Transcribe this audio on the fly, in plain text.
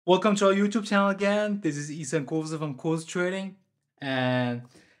Welcome to our YouTube channel again. This is Ethan Kovse from Course Trading, and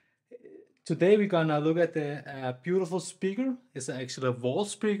today we're gonna look at the beautiful speaker. It's actually a wall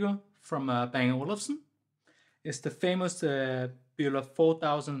speaker from Bang & Olufsen. It's the famous Beolab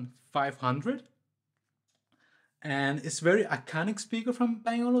 4500, and it's very iconic speaker from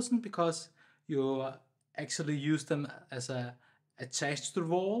Bang & Olufsen because you actually use them as attached to the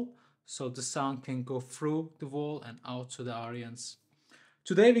wall, so the sound can go through the wall and out to the audience.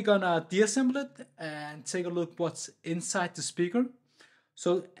 Today we're gonna deassemble it and take a look what's inside the speaker.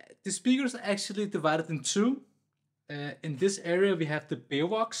 So the speaker is actually divided in two. In this area we have the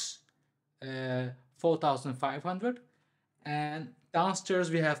Beovox 4500, and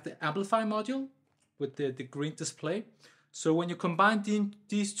downstairs we have the amplifier module with the green display. So when you combine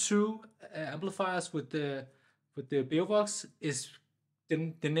these two amplifiers with the Beovox,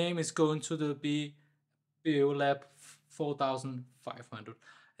 the name is going to be Beolab 4500.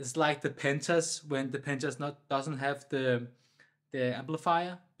 It's like the Pentas when the Pentas doesn't have the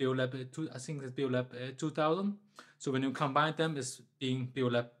amplifier. Beolab I think it's Beolab 2000. So when you combine them, it's being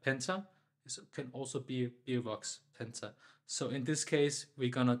Beolab Penta. It can also be Beovox Penta. So in this case, we're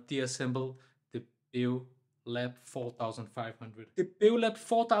gonna deassemble the Beolab 4500. The Beolab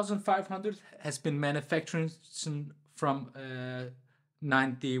 4500 has been manufactured from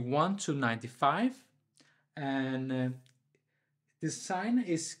 91 to 95, and design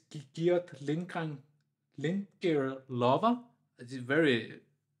is Geert Linger Lover. It's very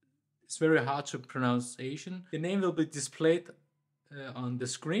hard to pronunciation. The name will be displayed on the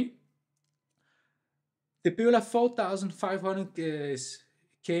screen. The Beolab 4500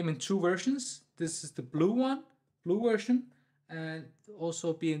 came in two versions. This is the blue version, and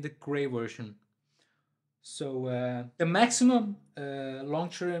also be in the gray version. So the maximum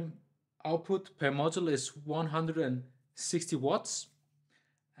long-term output per module is 160 watts,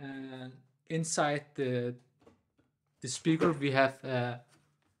 and inside the speaker we have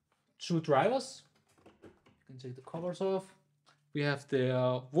two drivers. You can take the covers off. We have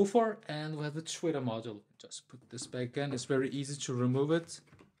the woofer and we have the tweeter module. Just put this back again. It's very easy to remove it.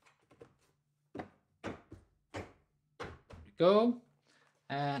 There we go.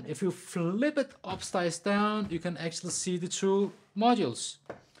 And if you flip it upside down, you can actually see the two modules.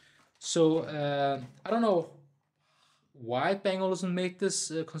 So I don't know why Bang & Olufsen made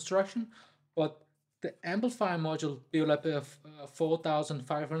this construction, but the amplifier module Beolab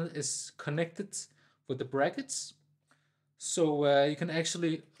 4500 is connected with the brackets. So you can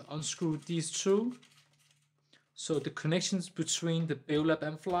actually unscrew these two. So the connections between the Beolab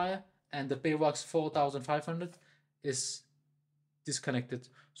amplifier and the Beovox 4500 is disconnected.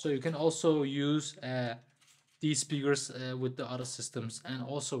 So you can also use these speakers with the other systems and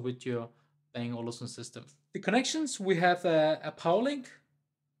also with your Bang & Olufsen system. The connections, we have a power link,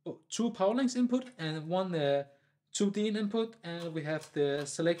 two power links input and one 2D input, and we have the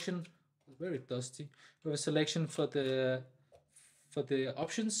selection, very dusty, we have a selection for the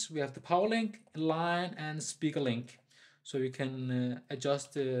options. We have the power link, line, and speaker link, so you can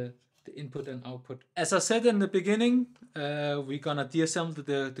adjust the input and output. As I said in the beginning, we're gonna deassemble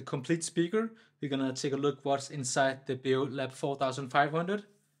the complete speaker. We're gonna take a look what's inside the Beolab 4500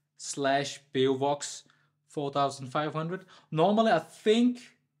 / Beovox 4500. Normally I think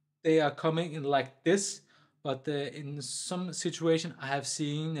they are coming in like this, but in some situation I have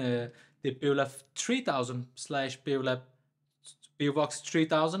seen the Beolab 3000 / Beovox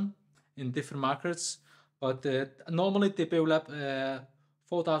 3000 in different markets, but normally the Beolab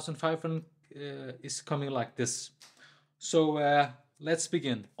 4500 is coming like this. So let's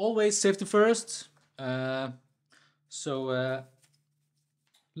begin. Always safety first.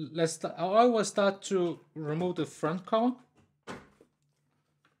 Let's I always start to remove the front cover.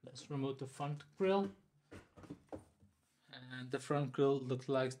 Let's remove the front grill. And the front grill looks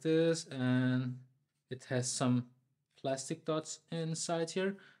like this, and it has some plastic dots inside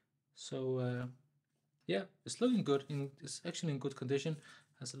here. So yeah, it's looking good. It's actually in good condition.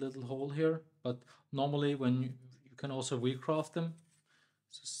 Has a little hole here, but normally when you can also recraft them.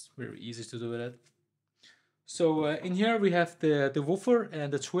 It's just very easy to do that. So in here we have the woofer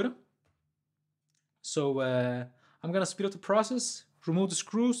and the tweeter. So I'm gonna speed up the process, remove the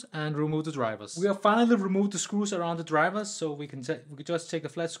screws and remove the drivers. We have finally removed the screws around the drivers, so we can just take a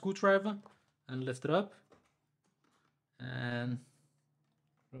flat screwdriver and lift it up and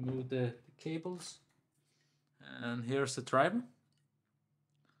remove the cables. And here's the driver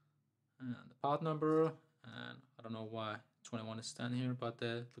and the part number, and I don't know why 21 is down here, but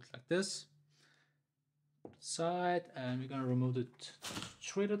it looks like this. Side, and we're gonna remove the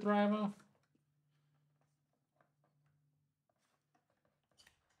tweeter driver.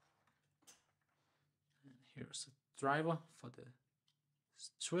 here's a driver for the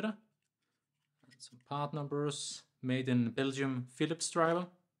Twitter. And some part numbers, made in Belgium, Philips driver.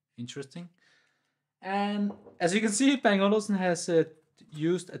 Interesting. And as you can see, Bang Olufsen has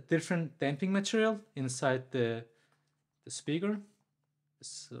used a different damping material inside the speaker.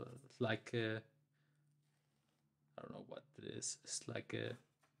 It's like I don't know what it is. It's like a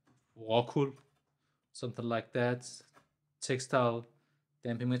wool, something like that. Textile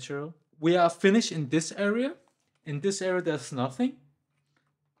damping material. We are finished in this area. In this area, there's nothing.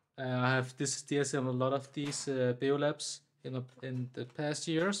 I have disassembled a lot of these Beolabs in the past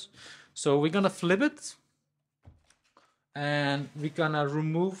years. So we're gonna flip it, and we're gonna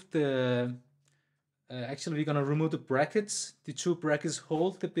remove the. Actually, we're gonna remove the brackets. The two brackets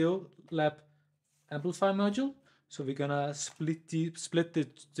hold the Beolab amplifier module. So we're gonna split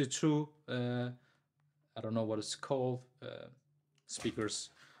the two. I don't know what it's called. Speakers.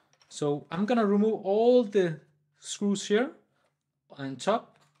 So I'm gonna remove all the screws here on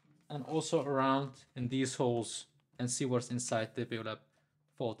top and also around in these holes and see what's inside the Beolab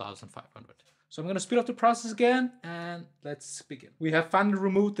 4500. So I'm gonna speed up the process again and let's begin. We have finally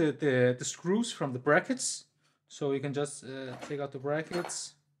removed the screws from the brackets. So you can just take out the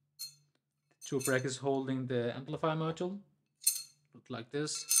brackets. Two brackets holding the amplifier module. Look like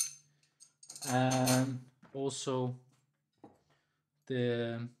this. And also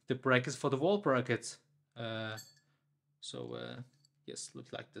the brackets for the wall bracket. Yes,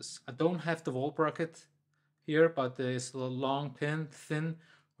 look like this. I don't have the wall bracket here, but there's a long pin, thin,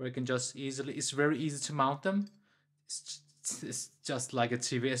 where you can just easily, it's very easy to mount them. It's just like a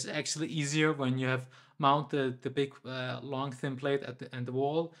TV. It's actually easier when you have mounted the big long thin plate at the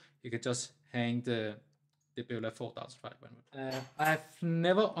wall. You can just hang the Beolab 4500. I've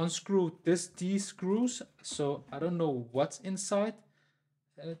never unscrewed these screws, so I don't know what's inside.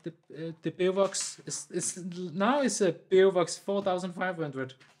 The Beovox is now it's a Beovox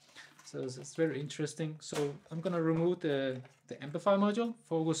 4500, so it's very interesting. So I'm gonna remove the amplifier module,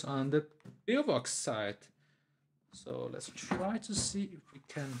 focus on the Beovox side. So let's try to see if we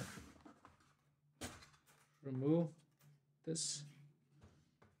can remove this.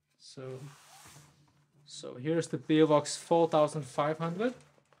 So here's the Beovox 4500.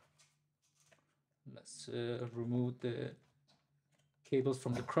 Let's remove the cables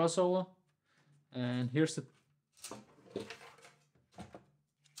from the crossover, and here's the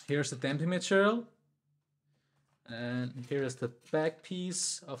damping material, and here is the back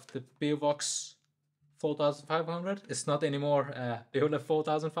piece of the Beovox 4500. It's not anymore Beolab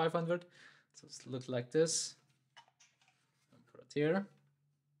 4500, so it looks like this. I'll put it here,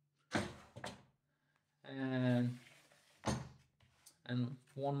 and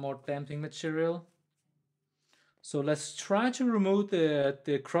one more damping material. So let's try to remove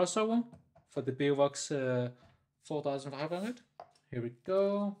the crossover for the Beovox 4500. Here we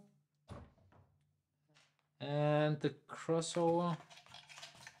go. And the crossover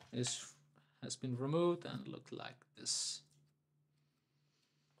has been removed and look like this.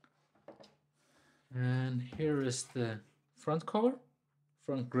 And here is the front cover,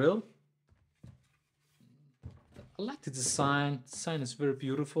 front grille. I like the design. The design is very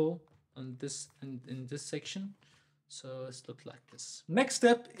beautiful on this in this section. So it's look like this. Next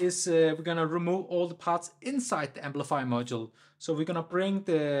step is we're gonna remove all the parts inside the amplifier module. So we're gonna bring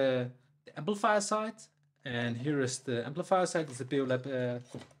the amplifier side, and here is the amplifier side. It's a Beolab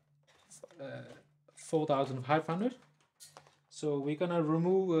 4500. So we're gonna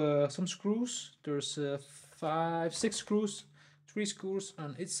remove some screws. There's 6 screws, 3 screws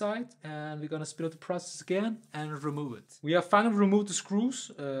on each side, and we're gonna speed up the process again and remove it. We have finally removed the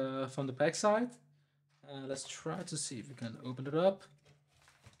screws from the back side. Let's try to see if we can open it up.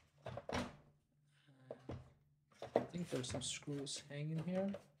 I think there's some screws hanging here.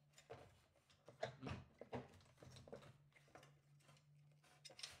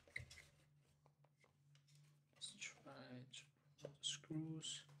 Let's try to remove the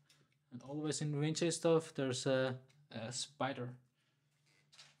screws. And always in vintage stuff, there's a spider.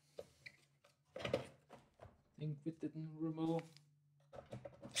 I think we didn't remove.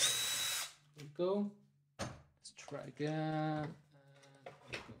 There we go. Try again.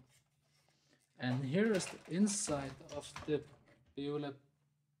 And here is the inside of the Beolab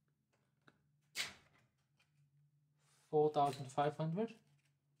 4500.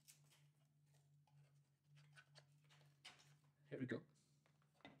 Here we go.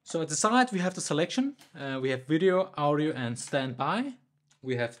 So at the side we have the selection. We have video, audio, and standby.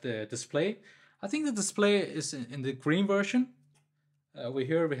 We have the display. I think the display is in the green version. Over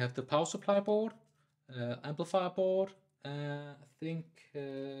here we have the power supply board. Amplifier board. I think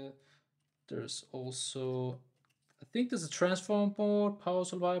There's also, I think there's a transform board, power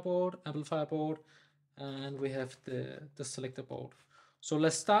supply board, amplifier board, and we have the selector board. So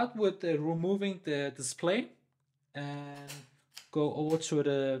let's start with removing the display and go over to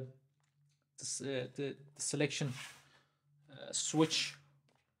the selection switch,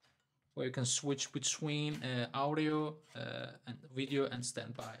 where you can switch between audio and video and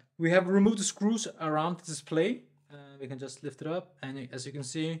standby. We have removed the screws around the display. We can just lift it up, and as you can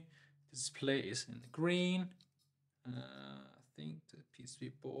see, the display is in the green. I think the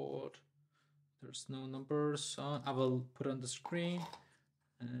PCB board, there's no numbers on. I will put it on the screen,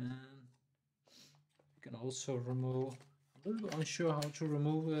 and you can also remove. I'm a little unsure how to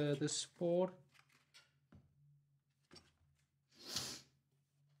remove this board.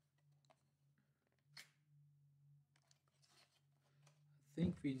 I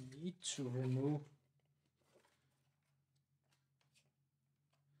think we need to remove.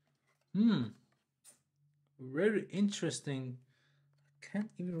 Very interesting. I can't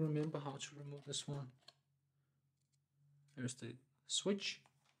even remember how to remove this one. There's the switch.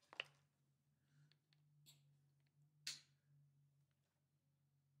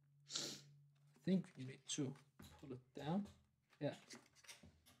 I think we need to pull it down. Yeah.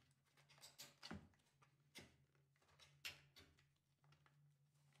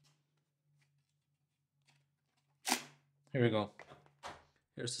 Here we go.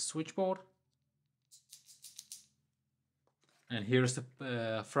 Here's the switchboard. And here's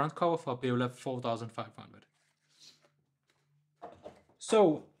the front cover for Beolab 4500.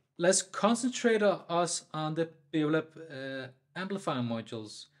 So let's concentrate us on the Beolab amplifier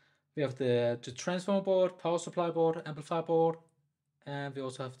modules. We have the transformer board, power supply board, amplifier board, and we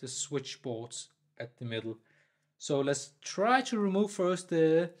also have the switch boards at the middle. So let's try to remove first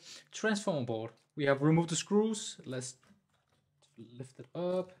the transformer board. We have removed the screws. Let's lift it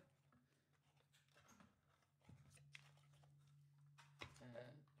up. And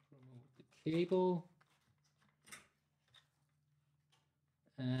remove the cable.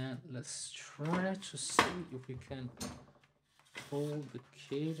 And let's try to see if we can pull the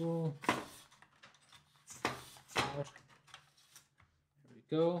cable out. Here we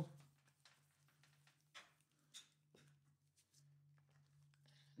go.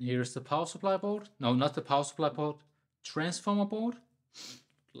 And here's the power supply board. No, not the power supply board. Transformer board,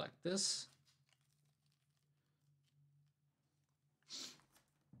 like this.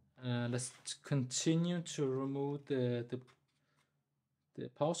 Let's continue to remove the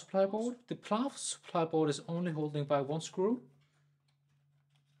power supply board. The power supply board is only holding by one screw.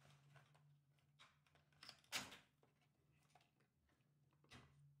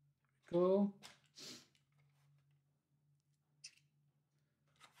 Go.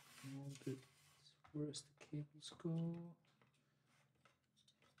 Where's the cables go?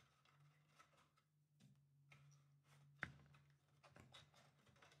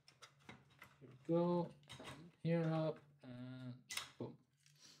 Here we go. Here up and boom.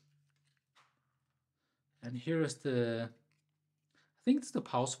 And here is the, I think it's the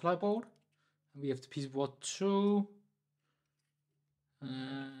power supply board. And we have the PCB board 2.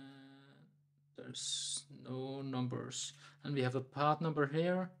 There's no numbers. And we have a part number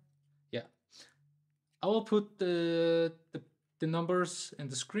here. Yeah. I will put the numbers in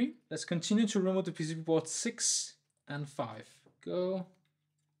the screen. Let's continue to remove the PCB board 6 and 5. Go.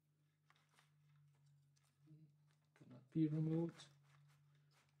 Cannot be removed.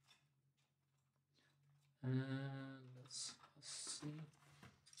 And let's see.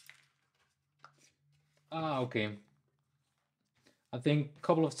 Okay. I think a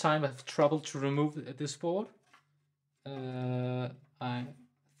couple of times I have trouble to remove this board. I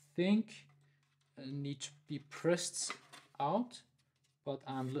think it needs to be pressed out, but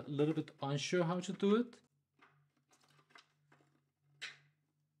I'm a little bit unsure how to do it.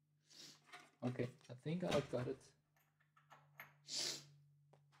 Okay, I think I got it.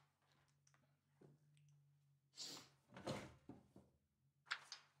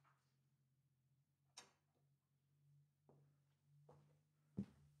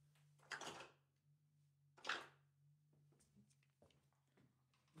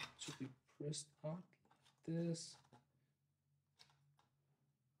 To be pressed out like this.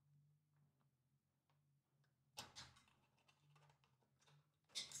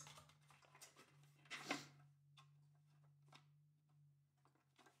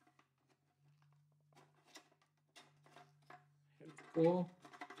 Here we go.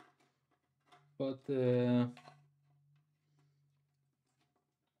 But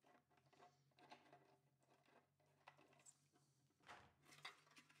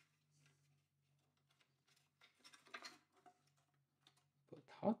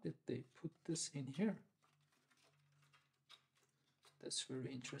how did they put this in here? That's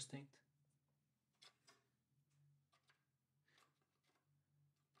very interesting.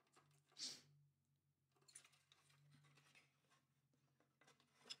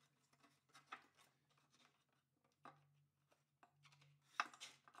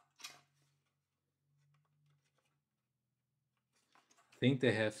 I think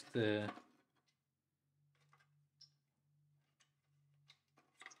they have the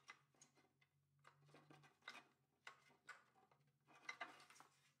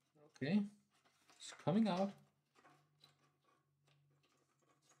okay, it's coming out.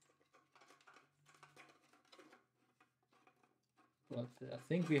 But I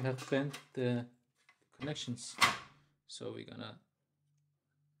think we have bent the connections, so we're gonna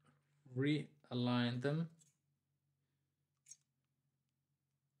realign them.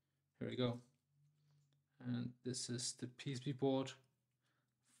 Here we go. And this is the PCB board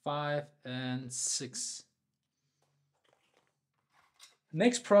 5 and 6.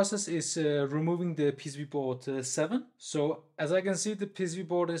 Next process is removing the PCB board 7. So as I can see, the PCB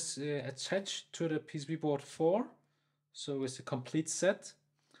board is attached to the PCB board 4. So it's a complete set.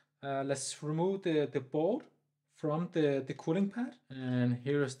 Let's remove the board from the cooling pad. And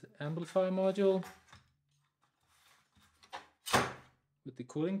here is the amplifier module with the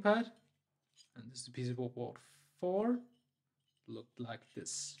cooling pad. And this is the PCB board 4. Looked like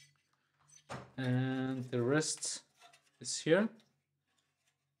this. And the rest is here.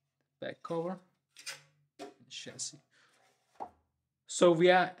 Back cover and chassis. So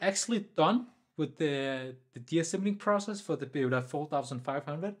we are actually done with the deassembling process for the Beolab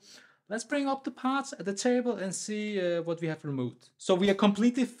 4500. Let's bring up the parts at the table and see what we have removed. So we are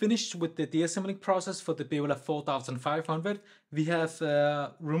completely finished with the deassembling process for the Beolab 4500. We have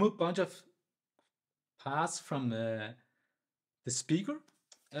removed a bunch of parts from the speaker.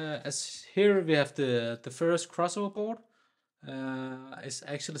 As here we have the first crossover board. Is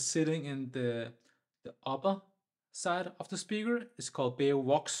actually sitting in the upper side of the speaker. It's called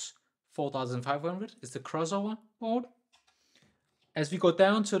Beovox 4500. It's the crossover board. As we go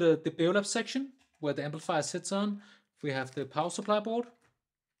down to the Beolab section where the amplifier sits on, we have the power supply board.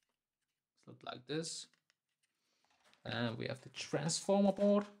 It looks like this. And we have the transformer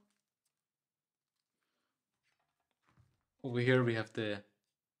board. Over here we have the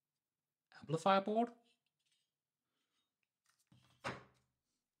amplifier board.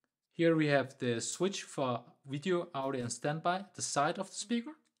 Here we have the switch for video, audio, and standby at the side of the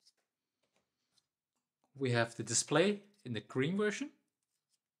speaker. We have the display in the green version.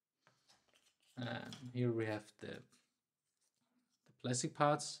 And here we have the plastic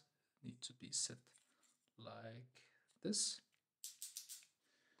parts need to be set like this.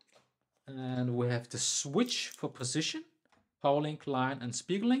 And we have the switch for position, power link, line, and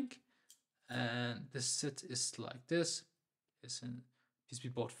speaker link. And this set is like this. It's in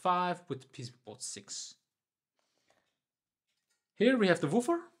PCB board 5 with PCB board 6. Here we have the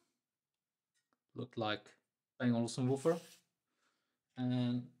woofer. Look like Bang Olufsen woofer.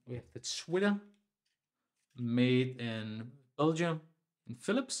 And we have the tweeter made in Belgium in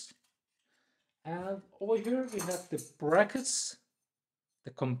Philips. And over here we have the brackets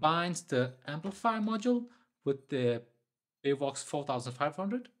that combines the amplifier module with the Beovox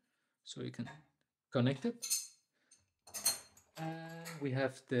 4500. So you can connect it. And we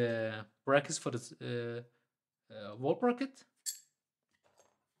have the brackets for the wall bracket.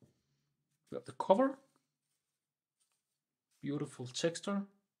 We have the cover. Beautiful texture.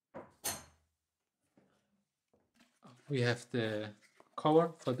 We have the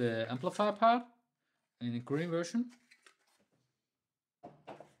cover for the amplifier part in the green version.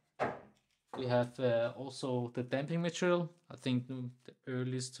 We have also the damping material. I think the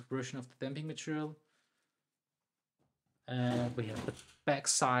earliest version of the damping material. And we have the back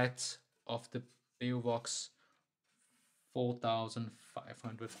side of the Beovox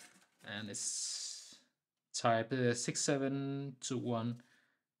 4500, and it's type 6721,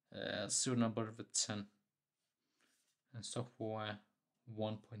 serial number with 10, and software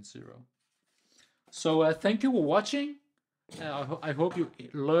 1.0. So thank you for watching. I hope you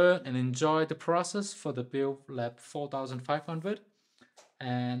learn and enjoy the process for the Beolab 4500,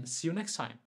 and see you next time.